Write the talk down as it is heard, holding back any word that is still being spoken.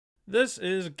This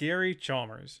is Gary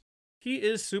Chalmers. He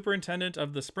is superintendent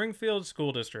of the Springfield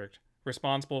School District,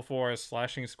 responsible for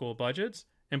slashing school budgets,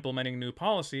 implementing new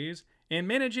policies, and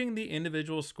managing the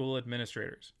individual school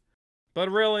administrators.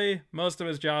 But really, most of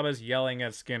his job is yelling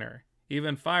at Skinner,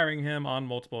 even firing him on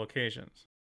multiple occasions.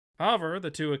 However,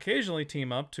 the two occasionally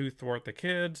team up to thwart the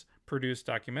kids, produce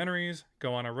documentaries,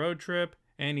 go on a road trip,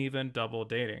 and even double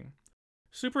dating.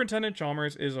 Superintendent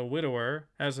Chalmers is a widower,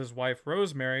 as his wife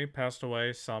Rosemary passed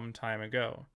away some time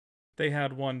ago. They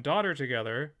had one daughter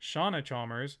together, Shauna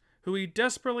Chalmers, who he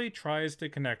desperately tries to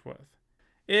connect with.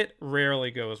 It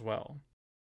rarely goes well.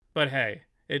 But hey,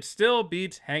 it still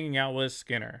beats hanging out with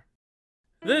Skinner.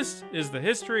 This is the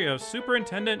history of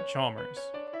Superintendent Chalmers.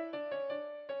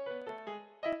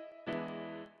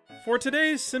 For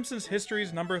today's Simpsons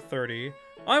Histories number 30,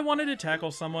 I wanted to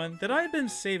tackle someone that I had been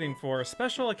saving for a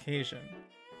special occasion,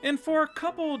 and for a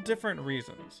couple different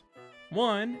reasons.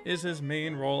 One is his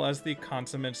main role as the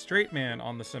consummate straight man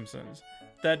on The Simpsons,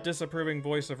 that disapproving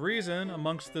voice of reason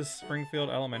amongst the Springfield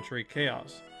elementary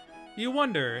chaos. You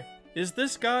wonder, is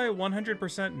this guy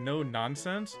 100% no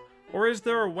nonsense, or is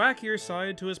there a wackier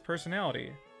side to his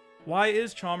personality? Why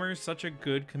is Chalmers such a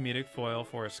good comedic foil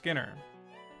for Skinner?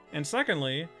 And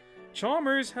secondly,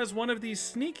 Chalmers has one of these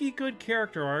sneaky good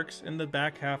character arcs in the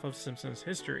back half of Simpsons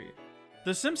history.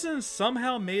 The Simpsons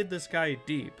somehow made this guy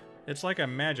deep. It's like a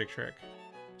magic trick.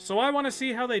 So I want to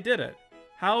see how they did it.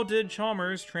 How did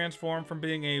Chalmers transform from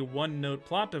being a one-note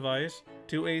plot device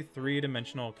to a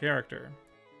three-dimensional character?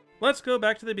 Let's go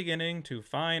back to the beginning to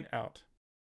find out.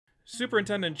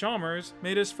 Superintendent Chalmers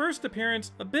made his first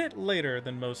appearance a bit later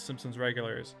than most Simpsons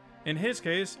regulars, in his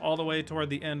case all the way toward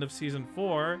the end of season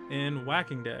 4 in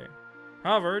Whacking Day.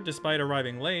 However, despite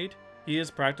arriving late, he is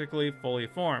practically fully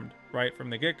formed, right from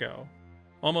the get-go.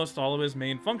 Almost all of his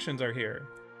main functions are here.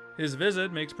 His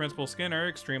visit makes Principal Skinner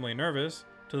extremely nervous,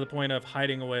 to the point of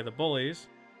hiding away the bullies.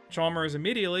 Chalmers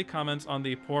immediately comments on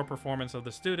the poor performance of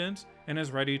the students and is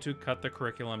ready to cut the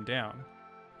curriculum down.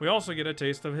 We also get a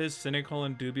taste of his cynical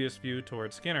and dubious view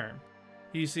towards Skinner.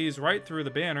 He sees right through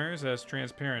the banners as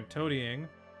transparent toadying,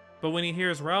 but when he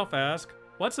hears Ralph ask,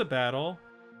 "What's a battle?"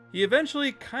 he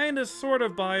eventually kinda sort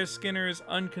of buys Skinner's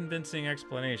unconvincing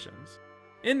explanations.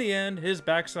 In the end, his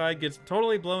backside gets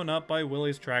totally blown up by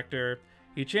Willie's tractor,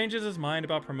 he changes his mind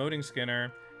about promoting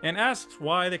Skinner, and asks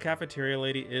why the cafeteria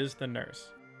lady is the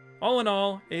nurse. All in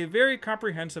all, a very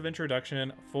comprehensive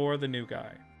introduction for the new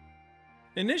guy.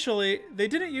 Initially, they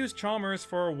didn't use Chalmers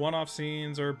for one-off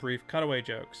scenes or brief cutaway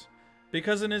jokes,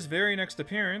 because in his very next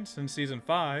appearance, in season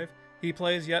 5, he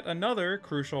plays yet another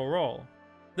crucial role.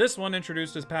 This one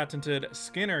introduced his patented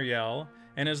Skinner yell,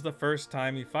 and is the first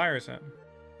time he fires him.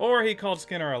 Or he called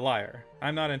Skinner a liar,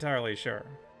 I'm not entirely sure.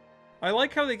 I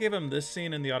like how they gave him this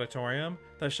scene in the auditorium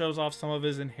that shows off some of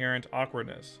his inherent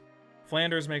awkwardness.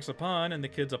 Flanders makes a pun and the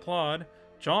kids applaud,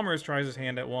 Chalmers tries his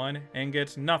hand at one and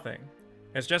gets nothing.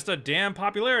 It's just a damn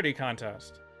popularity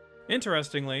contest.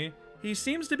 Interestingly, he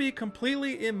seems to be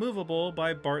completely immovable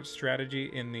by Bart's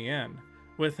strategy in the end,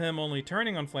 with him only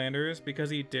turning on Flanders because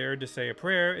he dared to say a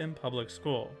prayer in public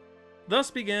school.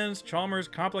 Thus begins Chalmers'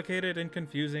 complicated and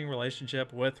confusing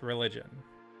relationship with religion.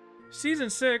 Season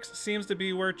 6 seems to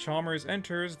be where Chalmers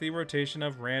enters the rotation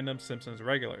of random Simpsons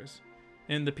regulars.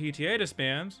 In the PTA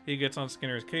disbands, he gets on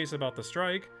Skinner's case about the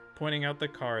strike, pointing out the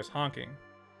cars honking.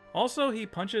 Also, he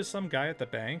punches some guy at the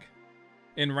bank.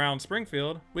 In Round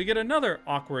Springfield, we get another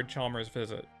awkward Chalmers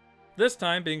visit, this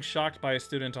time being shocked by a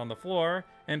student on the floor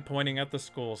and pointing at the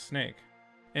school snake.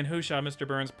 In Who Shot Mr.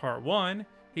 Burns Part 1,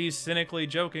 he's cynically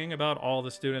joking about all the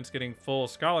students getting full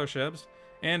scholarships,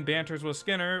 and banters with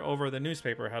Skinner over the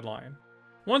newspaper headline.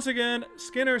 Once again,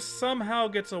 Skinner somehow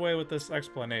gets away with this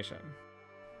explanation.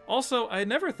 Also, I had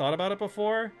never thought about it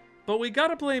before, but we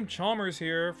gotta blame Chalmers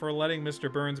here for letting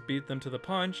Mr. Burns beat them to the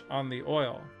punch on the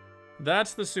oil.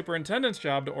 That's the superintendent's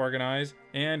job to organize,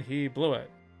 and he blew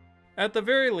it. At the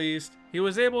very least, he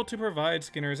was able to provide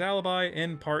Skinner's alibi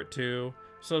in Part 2,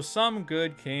 so some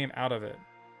good came out of it.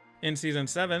 In Season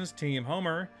 7's Team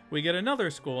Homer, we get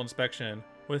another school inspection,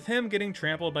 with him getting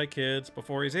trampled by kids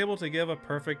before he's able to give a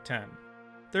perfect 10.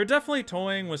 They're definitely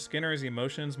toying with Skinner's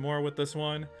emotions more with this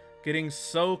one, getting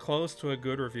so close to a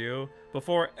good review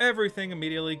before everything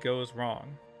immediately goes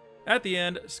wrong. At the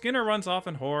end, Skinner runs off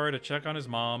in horror to check on his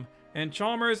mom, and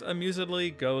Chalmers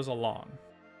amusedly goes along.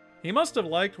 He must have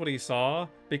liked what he saw,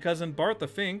 because in Bart the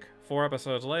Fink, 4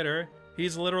 episodes later,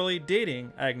 he's literally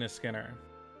dating Agnes Skinner.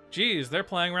 Geez, they're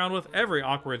playing around with every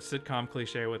awkward sitcom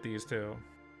cliche with these two.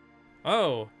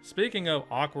 Oh, speaking of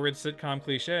awkward sitcom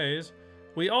cliches,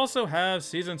 we also have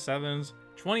Season 7's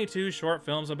 22 short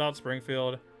films about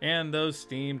Springfield and those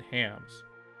steamed hams.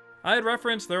 I had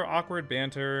referenced their awkward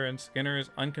banter and Skinner's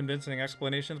unconvincing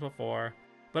explanations before,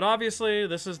 but obviously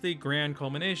this is the grand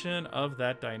culmination of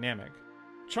that dynamic.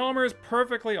 Chalmers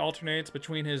perfectly alternates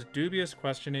between his dubious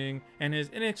questioning and his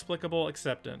inexplicable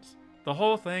acceptance. The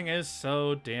whole thing is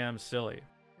so damn silly.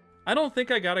 I don't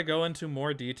think I gotta go into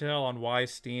more detail on why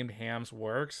steamed hams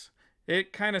works.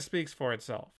 It kinda speaks for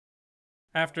itself.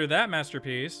 After that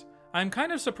masterpiece, I'm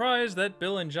kind of surprised that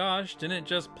Bill and Josh didn't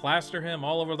just plaster him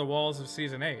all over the walls of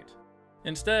Season 8.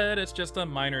 Instead, it's just a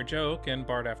minor joke in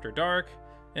Bart After Dark.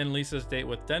 In Lisa's date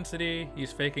with Density,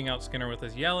 he's faking out Skinner with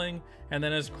his yelling, and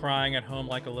then is crying at home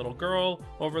like a little girl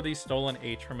over the stolen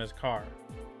H from his car.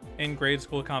 In Grade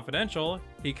School Confidential,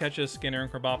 he catches Skinner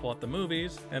and Krabappel at the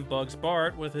movies and bugs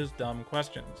Bart with his dumb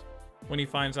questions. When he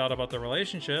finds out about the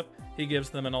relationship, he gives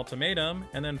them an ultimatum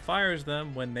and then fires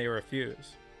them when they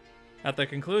refuse. At the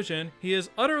conclusion, he is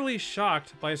utterly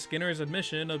shocked by Skinner's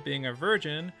admission of being a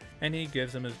virgin, and he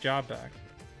gives him his job back.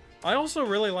 I also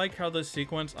really like how this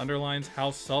sequence underlines how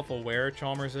self-aware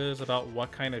Chalmers is about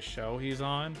what kind of show he's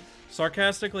on,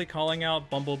 sarcastically calling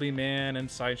out Bumblebee Man and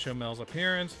Sideshow Mel's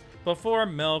appearance before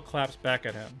Mel claps back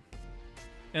at him.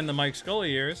 In the Mike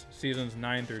Scully years, seasons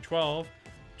 9 through 12,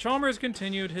 Chalmers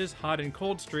continued his hot and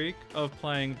cold streak of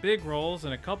playing big roles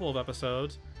in a couple of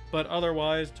episodes, but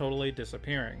otherwise totally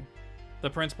disappearing. The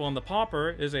Principal and the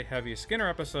Pauper is a heavy Skinner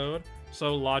episode,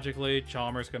 so logically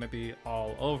Chalmers gonna be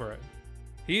all over it.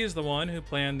 He's the one who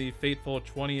planned the fateful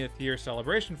 20th year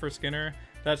celebration for Skinner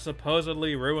that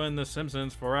supposedly ruined The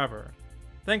Simpsons forever.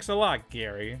 Thanks a lot,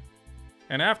 Gary.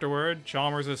 And afterward,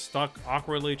 Chalmers is stuck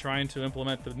awkwardly trying to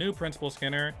implement the new Principal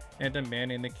Skinner and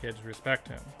demanding the kids respect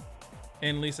him.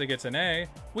 In Lisa Gets an A,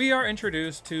 we are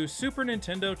introduced to Super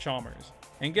Nintendo Chalmers,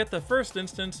 and get the first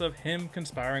instance of him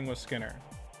conspiring with Skinner.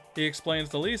 He explains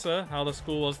to Lisa how the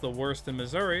school is the worst in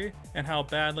Missouri and how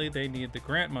badly they need the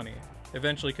grant money,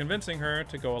 eventually convincing her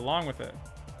to go along with it.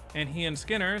 And he and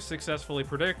Skinner successfully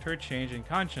predict her change in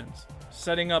conscience,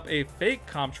 setting up a fake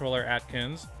Comptroller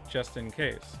Atkins just in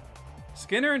case.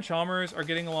 Skinner and Chalmers are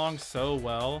getting along so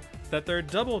well that they're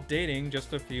double dating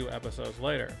just a few episodes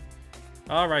later.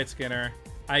 Alright Skinner,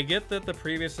 I get that the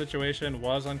previous situation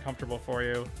was uncomfortable for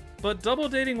you, but double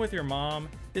dating with your mom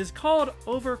is called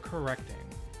overcorrecting.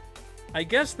 I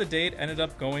guess the date ended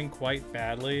up going quite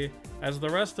badly, as the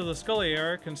rest of the Scully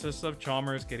era consists of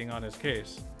Chalmers getting on his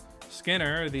case.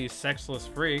 Skinner, the sexless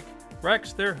freak,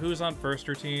 wrecks their Who's on First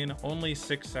routine only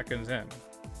 6 seconds in.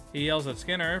 He yells at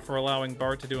Skinner for allowing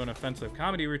Bart to do an offensive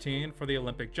comedy routine for the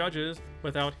Olympic judges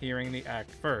without hearing the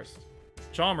act first.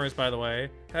 Chalmers, by the way,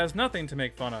 has nothing to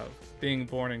make fun of, being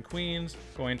born in Queens,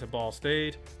 going to Ball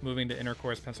State, moving to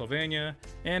Intercourse, Pennsylvania,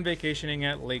 and vacationing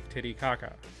at Lake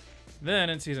Titicaca.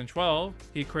 Then, in season 12,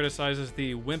 he criticizes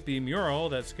the wimpy mural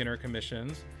that Skinner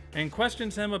commissions, and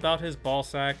questions him about his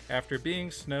ballsack after being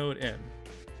snowed in.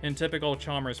 In typical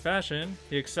Chalmers fashion,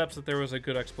 he accepts that there was a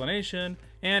good explanation,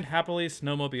 and happily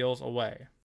snowmobiles away.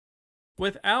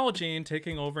 With Al Jean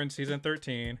taking over in season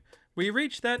 13, we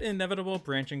reach that inevitable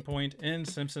branching point in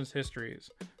Simpsons Histories,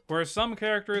 where some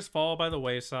characters fall by the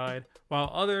wayside,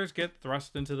 while others get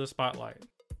thrust into the spotlight.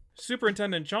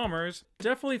 Superintendent Chalmers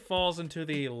definitely falls into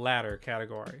the latter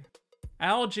category.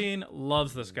 Al Jean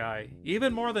loves this guy,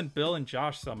 even more than Bill and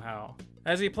Josh somehow,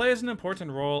 as he plays an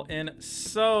important role in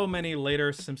so many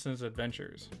later Simpsons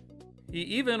adventures. He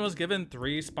even was given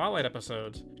 3 Spotlight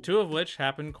episodes, 2 of which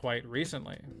happened quite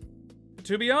recently.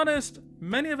 To be honest,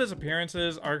 many of his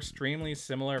appearances are extremely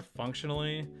similar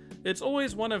functionally. It's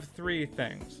always one of 3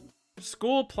 things: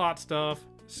 school plot stuff,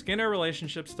 Skinner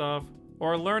relationship stuff,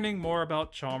 or learning more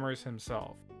about Chalmers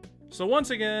himself. So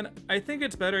once again, I think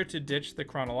it's better to ditch the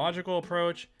chronological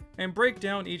approach and break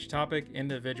down each topic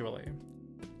individually.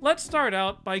 Let's start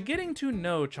out by getting to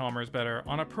know Chalmers better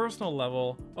on a personal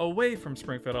level away from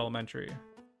Springfield Elementary.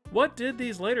 What did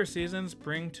these later seasons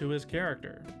bring to his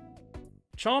character?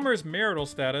 Chalmers' marital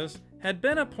status had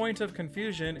been a point of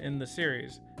confusion in the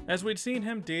series, as we'd seen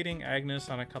him dating Agnes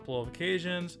on a couple of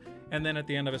occasions, and then at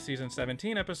the end of a season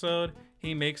 17 episode,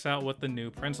 he makes out with the new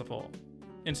principal.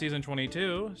 In season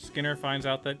 22, Skinner finds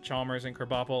out that Chalmers and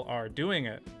Krabappel are doing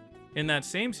it. In that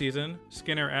same season,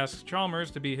 Skinner asks Chalmers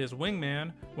to be his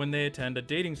wingman when they attend a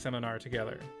dating seminar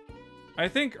together. I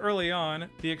think early on,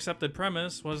 the accepted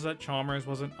premise was that Chalmers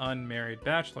was an unmarried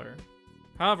bachelor.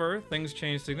 However, things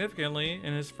changed significantly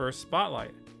in his first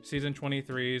Spotlight, season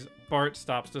 23's Bart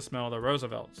Stops to Smell the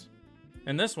Roosevelts.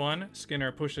 In this one,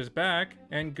 Skinner pushes back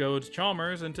and goads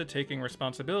Chalmers into taking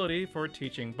responsibility for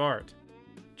teaching Bart.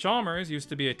 Chalmers used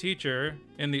to be a teacher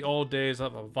in the old days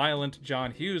of violent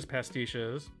John Hughes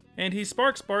pastiches, and he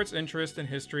sparks Bart's interest in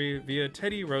history via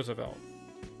Teddy Roosevelt.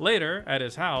 Later, at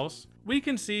his house, we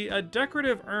can see a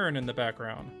decorative urn in the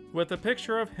background with a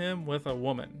picture of him with a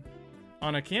woman.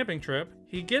 On a camping trip,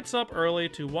 he gets up early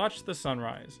to watch the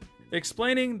sunrise,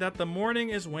 explaining that the morning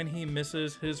is when he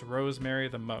misses his Rosemary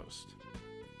the most.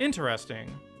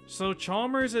 Interesting. So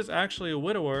Chalmers is actually a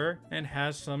widower and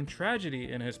has some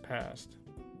tragedy in his past.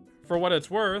 For what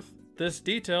it's worth, this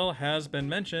detail has been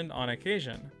mentioned on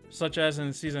occasion, such as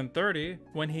in season 30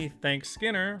 when he thanks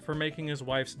Skinner for making his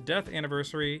wife's death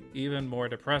anniversary even more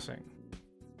depressing.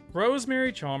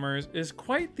 Rosemary Chalmers is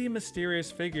quite the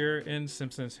mysterious figure in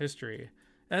Simpsons history,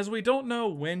 as we don't know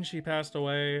when she passed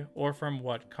away or from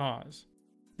what cause.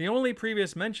 The only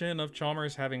previous mention of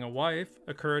Chalmers having a wife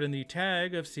occurred in the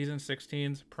tag of season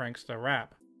 16's Pranksta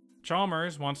Rap.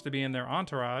 Chalmers wants to be in their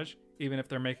entourage, even if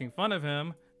they're making fun of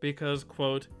him, because,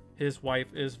 quote, his wife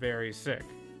is very sick.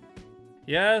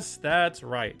 Yes, that's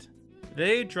right.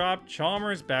 They dropped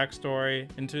Chalmers' backstory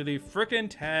into the frickin'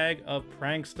 tag of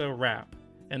Pranksta Rap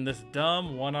in this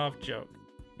dumb one-off joke,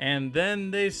 and then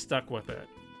they stuck with it.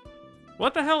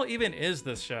 What the hell even is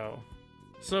this show?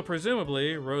 So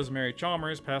presumably, Rosemary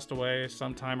Chalmers passed away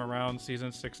sometime around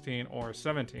season 16 or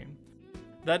 17.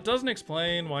 That doesn't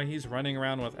explain why he's running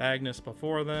around with Agnes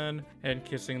before then and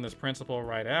kissing this principal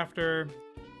right after.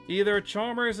 Either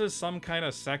Chalmers is some kind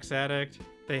of sex addict,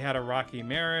 they had a rocky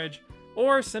marriage,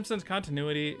 or Simpsons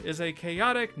continuity is a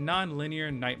chaotic,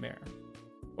 non-linear nightmare.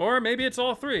 Or maybe it's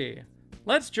all three.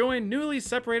 Let's join newly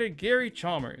separated Gary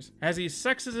Chalmers as he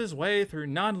sexes his way through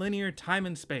non-linear time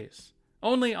and space.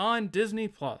 Only on Disney+.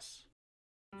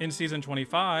 In season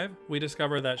 25, we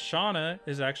discover that Shauna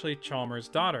is actually Chalmers'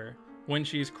 daughter, when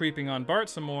she's creeping on Bart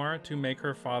some more to make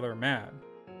her father mad.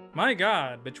 My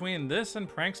god, between this and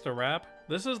Pranksta Rap,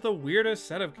 this is the weirdest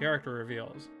set of character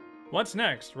reveals. What's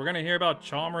next? We're gonna hear about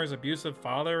Chalmers' abusive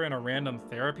father in a random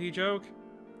therapy joke?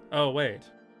 Oh wait.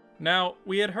 Now,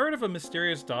 we had heard of a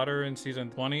mysterious daughter in season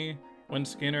 20, when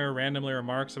Skinner randomly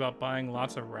remarks about buying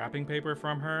lots of wrapping paper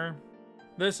from her.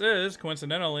 This is,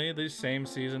 coincidentally, the same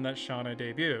season that Shauna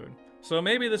debuted, so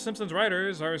maybe the Simpsons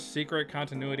writers are secret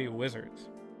continuity wizards.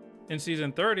 In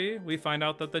season 30, we find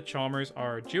out that the Chalmers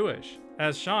are Jewish,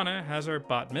 as Shauna has her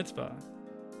bat mitzvah.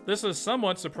 This is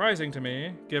somewhat surprising to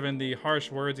me, given the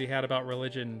harsh words he had about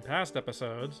religion in past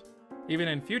episodes. Even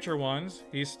in future ones,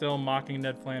 he's still mocking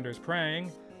Ned Flanders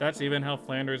praying. That's even how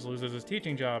Flanders loses his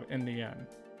teaching job in the end.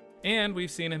 And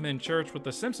we've seen him in church with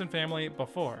the Simpson family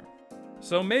before.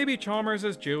 So maybe Chalmers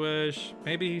is Jewish,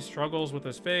 maybe he struggles with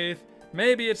his faith,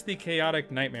 maybe it's the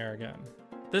chaotic nightmare again.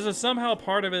 This is somehow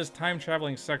part of his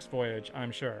time-traveling sex voyage,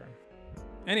 I'm sure.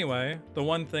 Anyway, the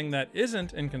one thing that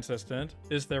isn't inconsistent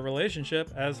is their relationship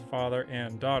as father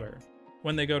and daughter.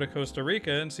 When they go to Costa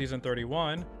Rica in season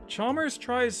 31, Chalmers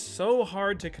tries so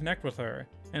hard to connect with her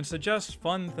and suggests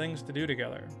fun things to do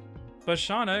together. But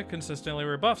Shauna consistently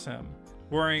rebuffs him,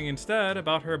 worrying instead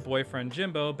about her boyfriend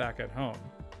Jimbo back at home.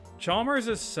 Chalmers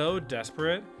is so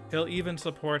desperate, he'll even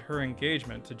support her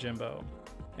engagement to Jimbo.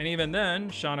 And even then,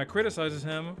 Shauna criticizes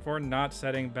him for not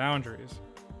setting boundaries.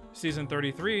 Season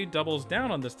 33 doubles down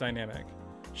on this dynamic.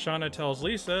 Shauna tells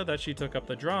Lisa that she took up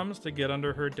the drums to get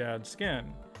under her dad's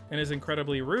skin, and is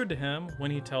incredibly rude to him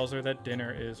when he tells her that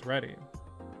dinner is ready.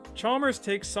 Chalmers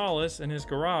takes solace in his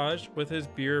garage with his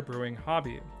beer brewing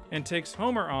hobby, and takes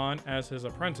Homer on as his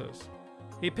apprentice.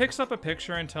 He picks up a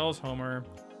picture and tells Homer,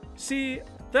 "See,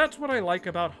 that's what I like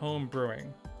about home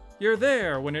brewing. You're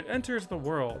there when it enters the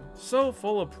world, so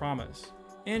full of promise.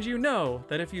 And you know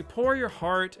that if you pour your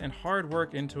heart and hard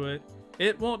work into it,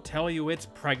 it won't tell you it's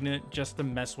pregnant just to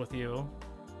mess with you."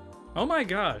 Oh my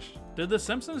gosh, did The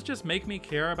Simpsons just make me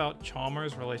care about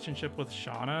Chalmers' relationship with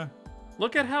Shauna?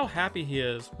 Look at how happy he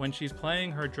is when she's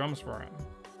playing her drums for him.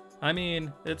 I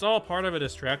mean, it's all part of a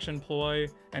distraction ploy,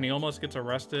 and he almost gets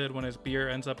arrested when his beer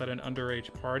ends up at an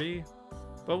underage party.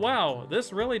 But wow,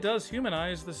 this really does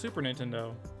humanize the Super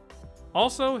Nintendo.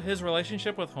 Also, his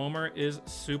relationship with Homer is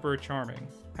super charming.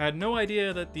 Had no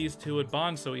idea that these two would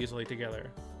bond so easily together.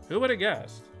 Who would have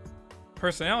guessed?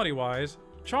 Personality-wise,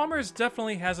 Chalmers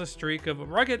definitely has a streak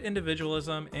of rugged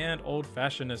individualism and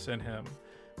old-fashionedness in him.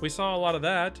 We saw a lot of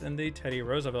that in the Teddy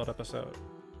Roosevelt episode.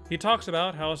 He talks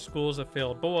about how schools have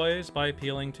failed boys by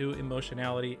appealing to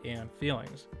emotionality and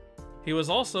feelings. He was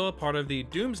also a part of the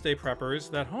Doomsday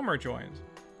Preppers that Homer joins,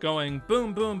 going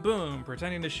boom boom boom,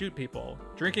 pretending to shoot people,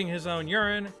 drinking his own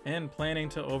urine, and planning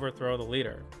to overthrow the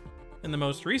leader. In the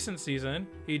most recent season,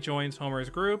 he joins Homer's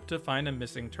group to find a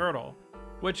missing turtle,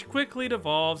 which quickly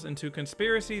devolves into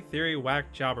conspiracy theory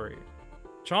whack jobbery.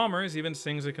 Chalmers even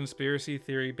sings a conspiracy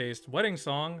theory-based wedding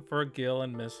song for Gil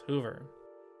and Miss Hoover.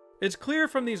 It's clear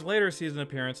from these later season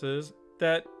appearances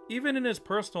that, even in his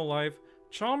personal life,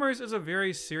 Chalmers is a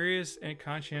very serious and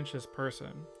conscientious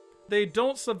person. They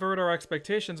don't subvert our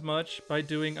expectations much by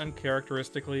doing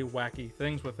uncharacteristically wacky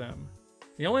things with him.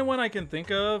 The only one I can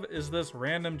think of is this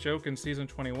random joke in season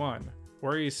 21,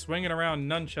 where he's swinging around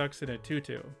nunchucks in a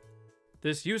tutu.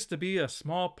 This used to be a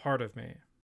small part of me.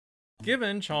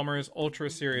 Given Chalmers'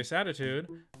 ultra-serious attitude,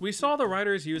 we saw the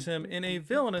writers use him in a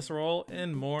villainous role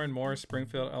in more and more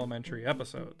Springfield Elementary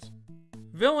episodes.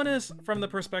 Villainous from the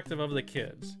perspective of the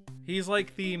kids. He's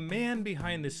like the man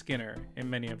behind the Skinner in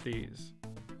many of these.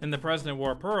 In The President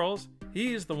Wore Pearls,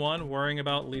 he's the one worrying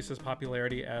about Lisa's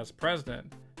popularity as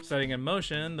president, setting in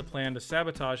motion the plan to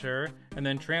sabotage her and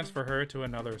then transfer her to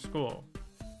another school.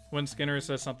 When Skinner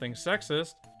says something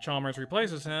sexist, Chalmers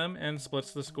replaces him and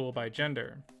splits the school by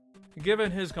gender.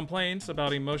 Given his complaints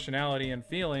about emotionality and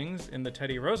feelings in the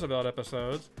Teddy Roosevelt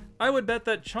episodes, I would bet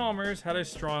that Chalmers had a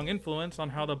strong influence on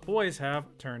how the boys have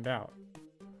turned out.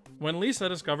 When Lisa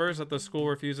discovers that the school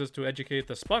refuses to educate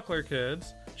the Spuckler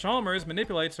kids, Chalmers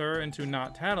manipulates her into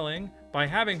not tattling by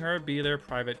having her be their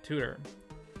private tutor.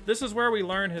 This is where we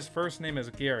learn his first name is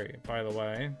Gary, by the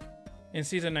way. In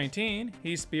season 19,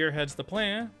 he spearheads the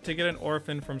plan to get an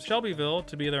orphan from Shelbyville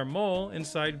to be their mole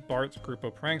inside Bart's group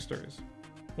of pranksters.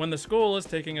 When the school is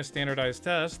taking a standardized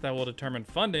test that will determine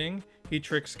funding, he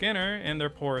tricks Skinner and their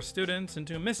poorest students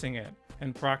into missing it,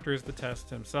 and proctors the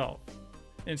test himself.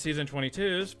 In season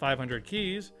 22's 500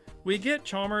 Keys, we get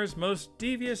Chalmers' most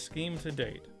devious scheme to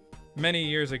date. Many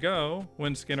years ago,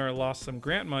 when Skinner lost some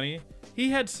grant money, he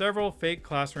had several fake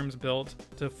classrooms built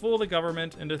to fool the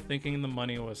government into thinking the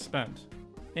money was spent.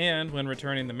 And when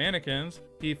returning the mannequins,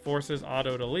 he forces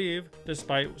Otto to leave,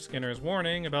 despite Skinner's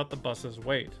warning about the bus's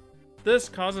weight. This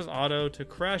causes Otto to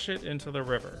crash it into the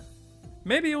river.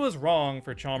 Maybe it was wrong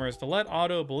for Chalmers to let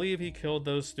Otto believe he killed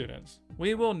those students.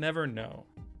 We will never know.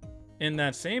 In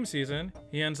that same season,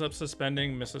 he ends up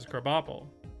suspending Mrs. Krabappel.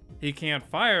 He can't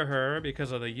fire her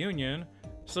because of the union,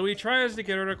 so he tries to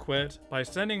get her to quit by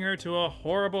sending her to a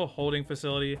horrible holding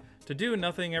facility to do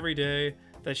nothing every day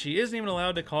that she isn't even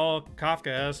allowed to call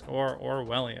Kafkaesque or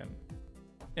Orwellian.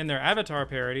 In their Avatar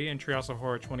parody in Treehouse of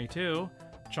Horror 22,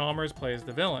 Chalmers plays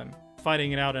the villain,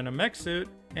 fighting it out in a mech suit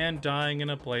and dying in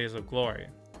a blaze of glory.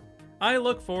 I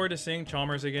look forward to seeing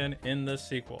Chalmers again in the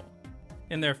sequel.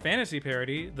 In their fantasy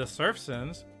parody, The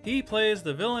Surfsons, he plays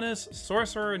the villainous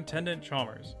Superintendent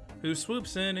Chalmers, who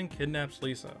swoops in and kidnaps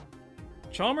Lisa.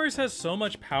 Chalmers has so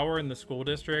much power in the school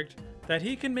district that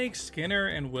he can make Skinner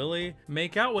and Willie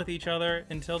make out with each other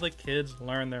until the kids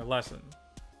learn their lesson.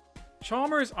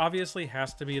 Chalmers obviously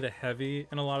has to be the heavy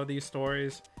in a lot of these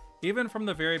stories. Even from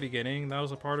the very beginning, that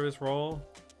was a part of his role.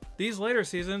 These later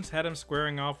seasons had him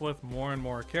squaring off with more and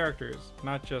more characters,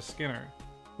 not just Skinner.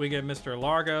 We get Mr.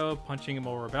 Largo punching him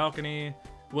over a balcony,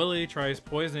 Willie tries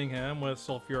poisoning him with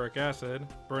sulfuric acid,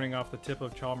 burning off the tip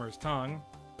of Chalmers' tongue.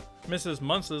 Mrs.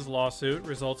 Munce's lawsuit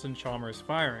results in Chalmers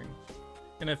firing.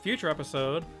 In a future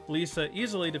episode, Lisa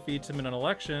easily defeats him in an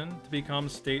election to become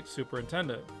state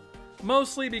superintendent,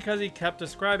 mostly because he kept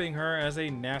describing her as a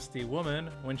nasty woman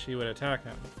when she would attack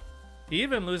him. He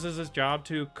even loses his job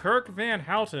to Kirk Van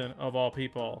Houten, of all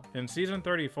people, in season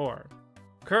 34.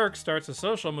 Kirk starts a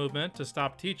social movement to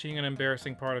stop teaching an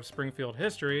embarrassing part of Springfield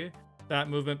history. That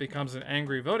movement becomes an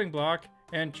angry voting bloc,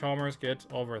 and Chalmers gets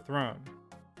overthrown.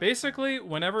 Basically,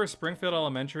 whenever Springfield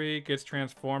Elementary gets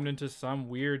transformed into some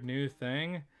weird new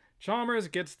thing, Chalmers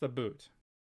gets the boot.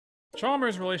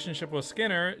 Chalmers' relationship with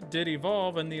Skinner did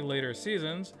evolve in the later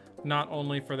seasons, not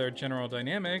only for their general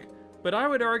dynamic, but I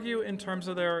would argue in terms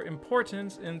of their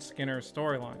importance in Skinner's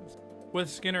storylines. With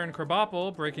Skinner and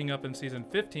Krabappel breaking up in season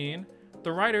 15,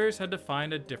 the writers had to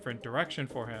find a different direction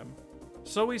for him.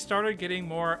 So we started getting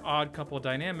more odd couple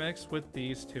dynamics with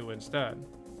these two instead.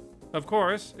 Of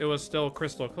course, it was still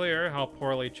crystal clear how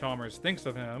poorly Chalmers thinks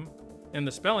of him. In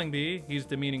the spelling bee, he's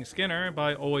demeaning Skinner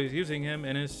by always using him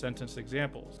in his sentence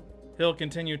examples. He'll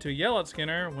continue to yell at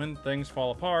Skinner when things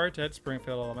fall apart at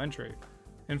Springfield Elementary.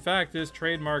 In fact, his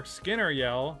trademark Skinner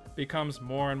yell becomes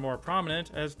more and more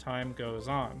prominent as time goes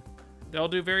on. They'll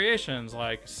do variations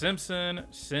like Simpson,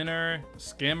 Sinner,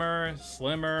 Skimmer,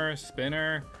 Slimmer,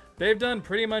 Spinner. They've done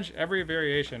pretty much every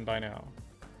variation by now.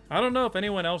 I don't know if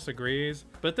anyone else agrees,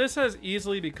 but this has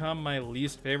easily become my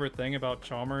least favorite thing about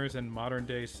Chalmers and modern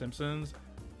day Simpsons.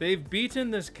 They've beaten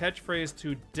this catchphrase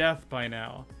to death by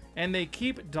now, and they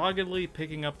keep doggedly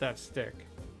picking up that stick.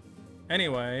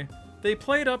 Anyway, they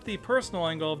played up the personal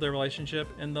angle of their relationship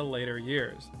in the later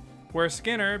years, where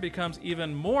Skinner becomes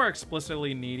even more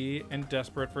explicitly needy and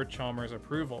desperate for Chalmers'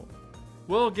 approval.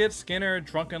 We'll get Skinner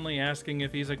drunkenly asking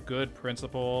if he's a good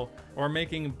principal, or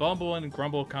making Bumble and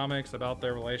Grumble comics about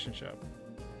their relationship.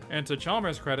 And to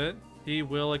Chalmers' credit, he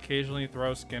will occasionally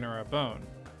throw Skinner a bone.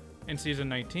 In season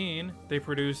 19, they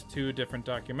produced 2 different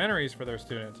documentaries for their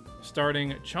students,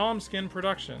 starting Chalmskin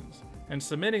Productions and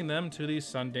submitting them to the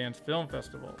Sundance Film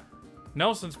Festival.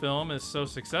 Nelson's film is so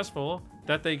successful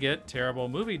that they get terrible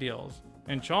movie deals,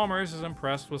 and Chalmers is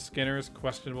impressed with Skinner's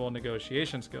questionable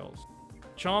negotiation skills.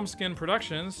 Chalmskin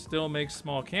Productions still makes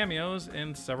small cameos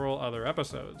in several other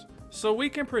episodes, so we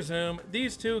can presume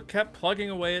these two kept plugging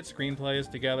away at screenplays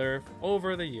together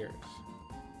over the years.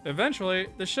 Eventually,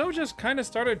 the show just kinda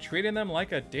started treating them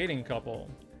like a dating couple.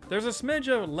 There's a smidge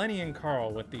of Lenny and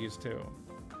Carl with these two.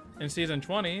 In season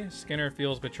 20, Skinner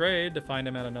feels betrayed to find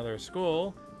him at another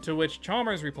school, to which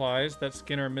Chalmers replies that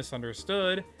Skinner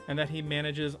misunderstood and that he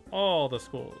manages all the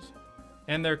schools.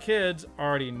 And their kids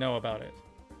already know about it.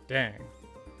 Dang.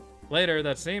 Later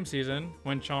that same season,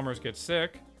 when Chalmers gets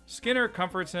sick, Skinner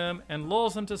comforts him and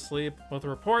lulls him to sleep with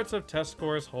reports of test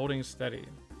scores holding steady.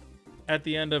 At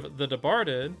the end of The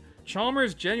Departed,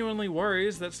 Chalmers genuinely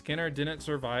worries that Skinner didn't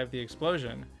survive the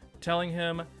explosion, telling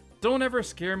him, "Don't ever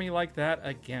scare me like that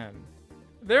again."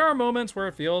 There are moments where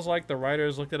it feels like the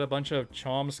writers looked at a bunch of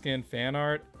Chalmskin fan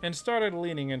art and started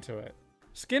leaning into it.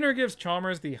 Skinner gives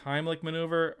Chalmers the Heimlich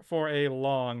maneuver for a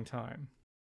long time.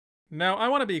 Now, I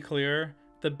want to be clear,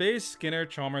 the base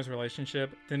Skinner-Chalmers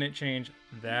relationship didn't change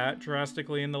that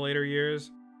drastically in the later years.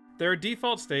 Their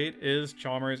default state is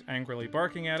Chalmers angrily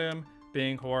barking at him,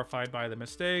 being horrified by the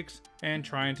mistakes, and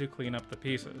trying to clean up the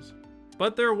pieces.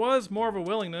 But there was more of a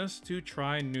willingness to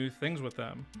try new things with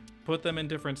them, put them in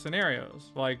different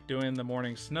scenarios, like doing the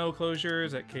morning snow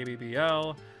closures at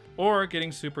KBBL, or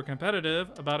getting super competitive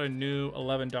about a new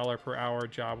 $11 per hour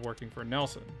job working for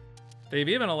Nelson. They've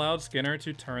even allowed Skinner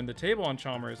to turn the table on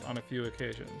Chalmers on a few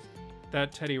occasions.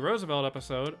 That Teddy Roosevelt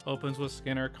episode opens with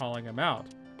Skinner calling him out,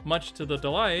 much to the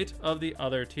delight of the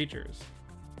other teachers.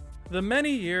 The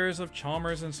many years of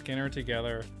Chalmers and Skinner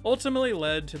together ultimately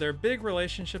led to their big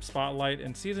relationship spotlight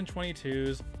in season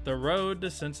 22's The Road to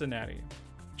Cincinnati.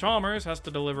 Chalmers has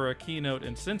to deliver a keynote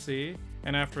in Cincy,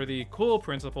 and after the cool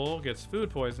principal gets food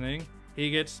poisoning,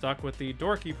 he gets stuck with the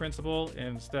dorky principal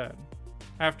instead.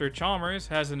 After Chalmers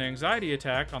has an anxiety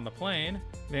attack on the plane,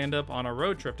 they end up on a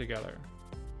road trip together.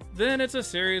 Then it's a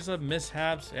series of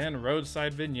mishaps and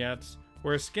roadside vignettes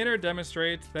where Skinner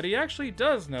demonstrates that he actually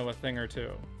does know a thing or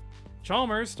two.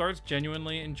 Chalmers starts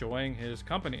genuinely enjoying his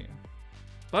company.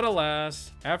 But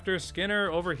alas, after Skinner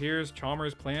overhears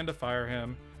Chalmers' plan to fire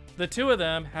him, the two of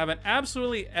them have an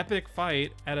absolutely epic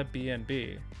fight at a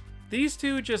B&B. These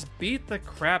two just beat the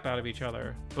crap out of each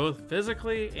other, both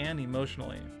physically and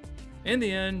emotionally. In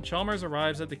the end, Chalmers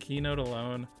arrives at the keynote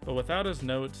alone, but without his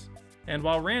notes, and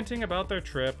while ranting about their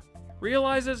trip,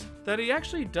 realizes that he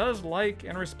actually does like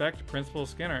and respect Principal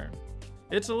Skinner.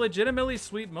 It's a legitimately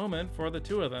sweet moment for the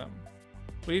two of them.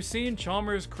 We've seen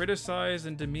Chalmers criticize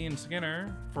and demean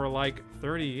Skinner for like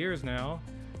 30 years now,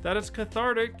 that it's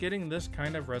cathartic getting this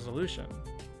kind of resolution.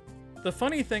 The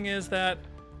funny thing is that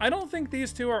I don't think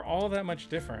these two are all that much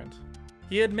different.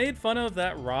 He had made fun of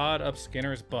that rod up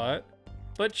Skinner's butt,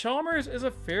 but Chalmers is a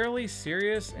fairly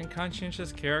serious and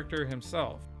conscientious character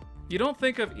himself. You don't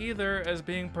think of either as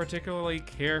being particularly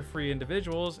carefree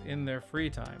individuals in their free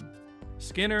time.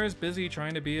 Skinner is busy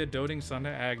trying to be a doting son to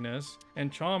Agnes,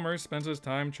 and Chalmers spends his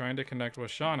time trying to connect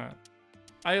with Shauna.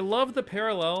 I love the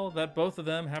parallel that both of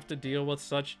them have to deal with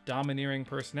such domineering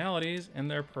personalities in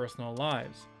their personal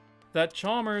lives. That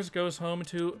Chalmers goes home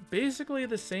to basically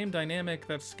the same dynamic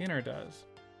that Skinner does.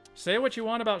 Say what you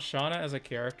want about Shauna as a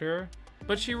character,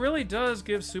 but she really does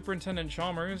give Superintendent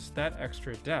Chalmers that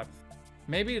extra depth.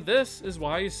 Maybe this is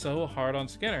why he's so hard on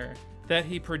Skinner, that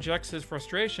he projects his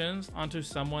frustrations onto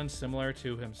someone similar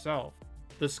to himself.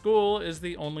 The school is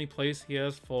the only place he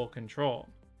has full control.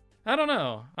 I don't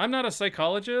know, I'm not a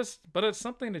psychologist, but it's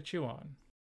something to chew on.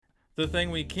 The thing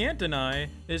we can't deny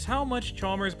is how much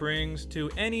Chalmers brings to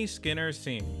any Skinner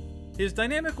scene. His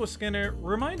dynamic with Skinner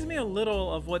reminds me a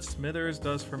little of what Smithers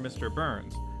does for Mr.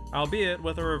 Burns, albeit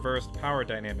with a reversed power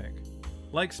dynamic.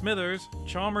 Like Smithers,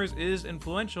 Chalmers is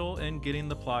influential in getting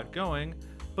the plot going,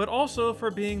 but also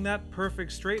for being that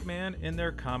perfect straight man in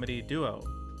their comedy duo.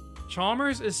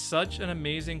 Chalmers is such an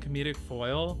amazing comedic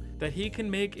foil that he can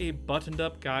make a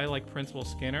buttoned-up guy like Principal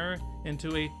Skinner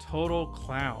into a total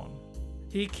clown.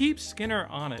 He keeps Skinner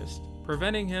honest,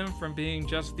 preventing him from being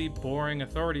just the boring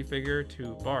authority figure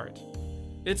to Bart.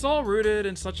 It's all rooted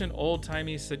in such an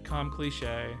old-timey sitcom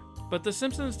cliche, but The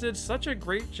Simpsons did such a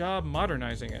great job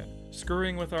modernizing it,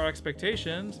 screwing with our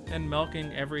expectations and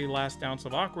milking every last ounce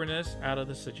of awkwardness out of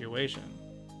the situation.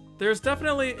 There's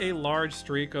definitely a large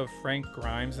streak of Frank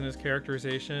Grimes in his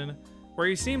characterization, where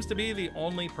he seems to be the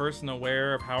only person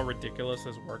aware of how ridiculous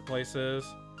his workplace is.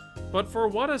 but for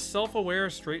what a self-aware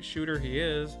straight shooter he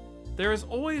is, there is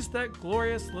always that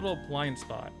glorious little blind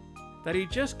spot, that he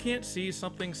just can't see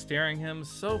something staring him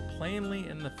so plainly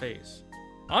in the face.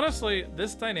 Honestly,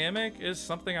 this dynamic is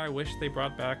something I wish they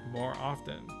brought back more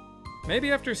often.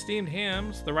 Maybe after Steamed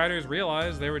Hams, the writers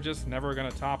realized they were just never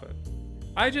gonna top it.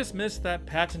 I just miss that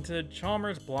patented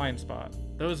Chalmers blind spot,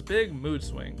 those big mood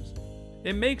swings.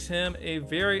 It makes him a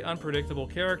very unpredictable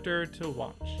character to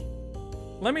watch.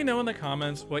 Let me know in the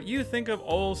comments what you think of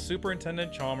old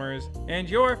Superintendent Chalmers and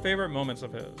your favorite moments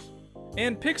of his.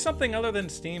 And pick something other than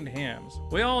Steamed Hams.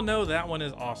 We all know that one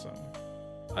is awesome.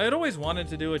 I had always wanted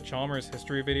to do a Chalmers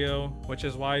history video, which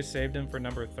is why I saved him for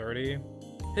number 30.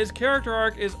 His character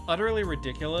arc is utterly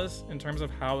ridiculous in terms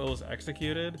of how it was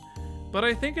executed, but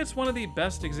I think it's one of the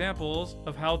best examples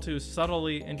of how to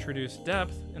subtly introduce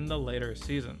depth in the later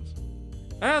seasons.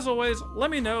 As always,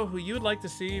 let me know who you'd like to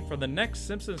see for the next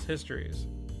Simpsons Histories.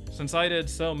 Since I did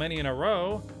so many in a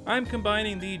row, I'm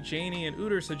combining the Janie and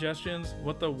Uter suggestions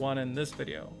with the one in this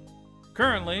video.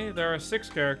 Currently, there are 6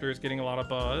 characters getting a lot of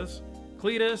buzz: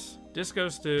 Cletus, Disco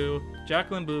Stew,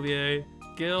 Jacqueline Bouvier,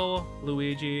 Gil,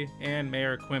 Luigi, and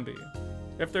Mayor Quimby.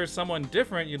 If there's someone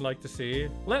different you'd like to see,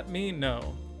 let me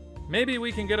know. Maybe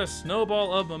we can get a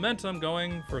snowball of momentum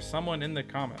going for someone in the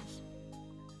comments.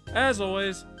 As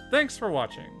always, thanks for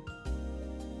watching.